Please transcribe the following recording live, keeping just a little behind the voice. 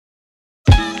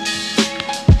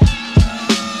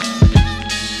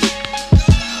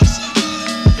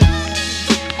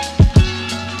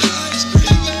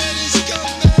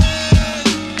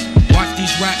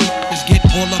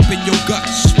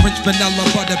vanilla,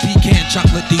 butter, pecan,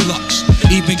 chocolate deluxe.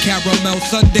 Even caramel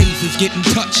sundaes is getting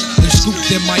touched and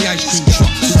scooped in my ice cream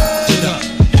truck. It up.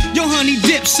 Yo, honey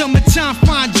dip, summertime,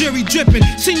 fine jury dripping.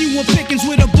 Seen you on pickings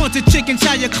with a bunch of chickens,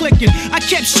 how you clicking? I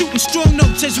kept shooting strong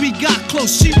notes as we got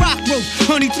close. She rock roast,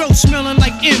 honey throat smelling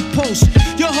like impulse.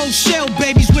 Your whole shell,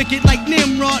 baby's wicked like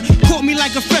Nimrod. Caught me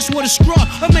like a freshwater straw,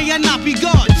 or may I not be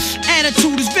God?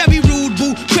 Attitude is very rude,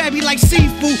 boo. Crabby like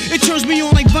seafood, it turns me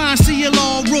on like Vine, see it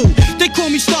all rude. They call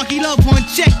me Starkey Love Hunt,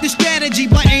 check the strategy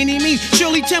by any means.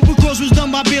 Shirley Temple Cross was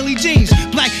done by Billie Jeans.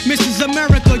 Black Mrs.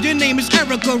 America, your name is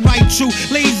Erica, right? True.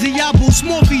 Lazy Apple,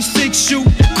 small V6 shoe.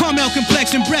 Caramel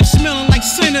complexion, breath smelling like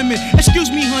cinnamon. Excuse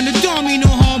me, honey, don't mean no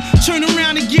harm. Turn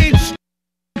around again.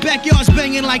 Backyard's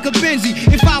banging like a Benzie.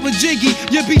 If I was Jiggy,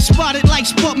 you'd be spotted like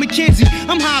Spud McKenzie.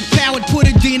 I'm high-powered, put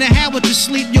a Dina Howard to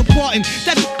sleep, you're parting.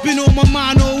 That been on my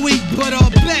mind all week. But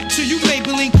back to you,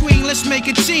 Maybelline Queen, let's make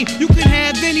a team. You can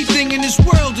have anything in this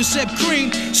world except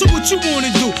cream. So what you wanna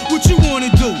do? What you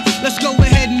wanna do? Let's go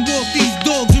ahead and walk these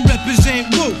dogs and represent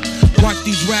Woo. Watch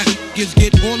these rap niggas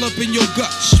get all up in your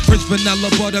guts. Prince vanilla,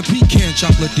 butter, pecan,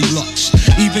 chocolate deluxe.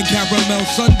 Even caramel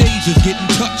sundaes is getting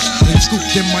touched and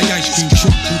scooped in my ice cream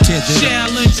truck. Who tears it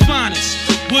up? Linx finest.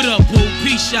 What up, boo?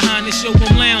 Peace, your highness, yo,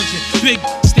 I'm lounging. Big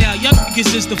style, y'all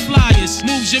niggas is the flyers.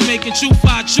 Moves you're making, true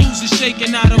five chooses,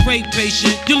 shaking out a rape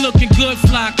patient. You're looking good,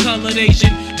 fly colored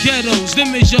Asian. Ghettos,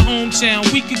 them is your hometown.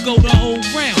 We could go the whole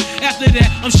round. After that,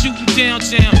 I'm shooting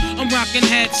downtown. I'm rocking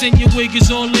hats and your wig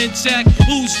is all intact.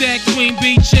 Who's that queen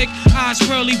bee chick? Eyes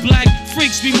pearly black.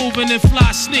 Freaks be moving and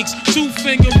fly sneaks.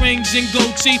 2-finger rings and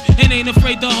gold teeth and ain't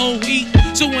afraid to hold heat.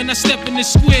 So when I step in the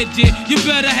square, dear, you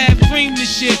better have cream this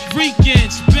shit.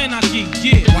 Weekends, Ben, I keep,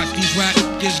 yeah. Watch these rap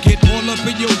niggas get all up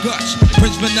in your guts.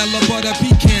 Prince vanilla, butter,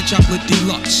 pecan, chocolate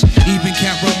deluxe. Even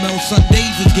caramel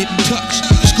sundaes is getting touched.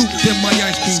 Scooped in my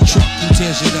ice cream truck. Who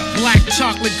tears it up? Black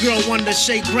chocolate girl, wonder,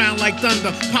 shake ground like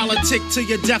thunder. Politic to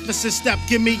your deficit step,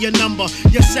 give me your number.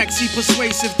 Your sexy,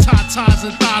 persuasive tatas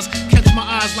and thighs catch my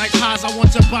eyes like highs. I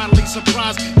want your bodily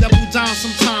surprise. Double down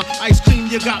sometime. Ice cream,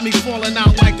 you got me falling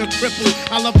out like a cripple.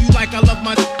 I love you like I love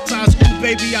my size. Ooh,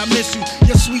 baby, I miss you.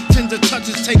 Your sweet tender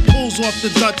touches take pulls off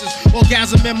the Duchess.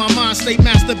 Orgasm in my mind, stay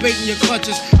masturbating your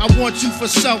clutches. I want you for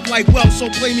self like wealth, so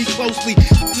play me closely.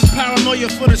 This is paranoia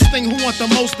for this thing who want the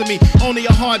most of me. Only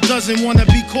a heart doesn't wanna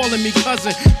be calling me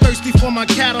cousin. Thirsty for my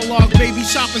catalog, baby,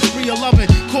 shopping spree 11.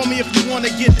 Call me if you wanna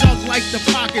get dug like the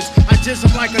pockets. I just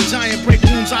am like a giant, break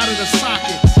wounds out of the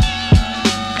sockets.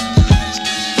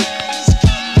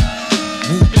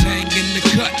 Wu-Tang in the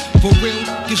cut, for real,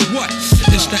 guess what?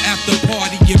 It's the after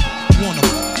party, you wanna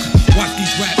fuck. Watch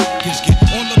these rap niggas get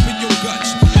all up in your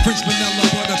guts. Prince vanilla,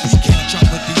 butter, pecan,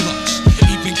 chocolate deluxe.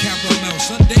 Even caramel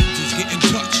sundaes is getting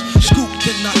touched. Scooped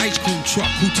in the ice cream truck,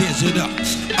 who tears it up?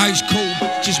 Ice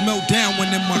cold, just melt down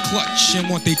when in my clutch. And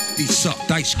want they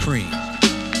sucked ice cream.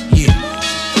 Yeah.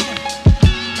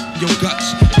 Your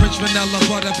guts, Prince vanilla,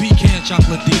 butter, pecan,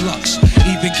 chocolate deluxe.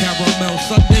 Even caramel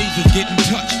sundaes is getting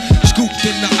touched. Scooped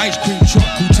in the ice cream truck,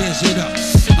 who tears it up?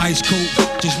 Ice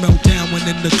cold, just melt down when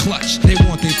in the clutch. They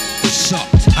want they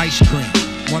sucked ice cream.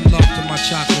 One love to my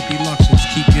chocolate deluxes.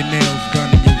 Keep your nails done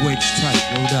and your wigs tight.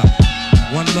 Rolled up.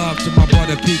 One love to my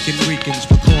butter pecan Ricans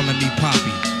for calling me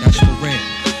Poppy. That's for red.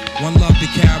 One love to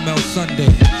caramel sundae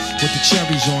with the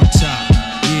cherries on top.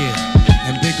 Yeah.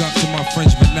 And big up to my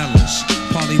French vanillas.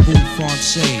 Parlez-vous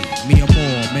français, mi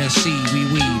amor, merci, oui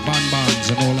oui, bonbons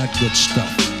and all that good stuff.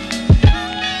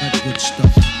 That good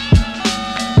stuff.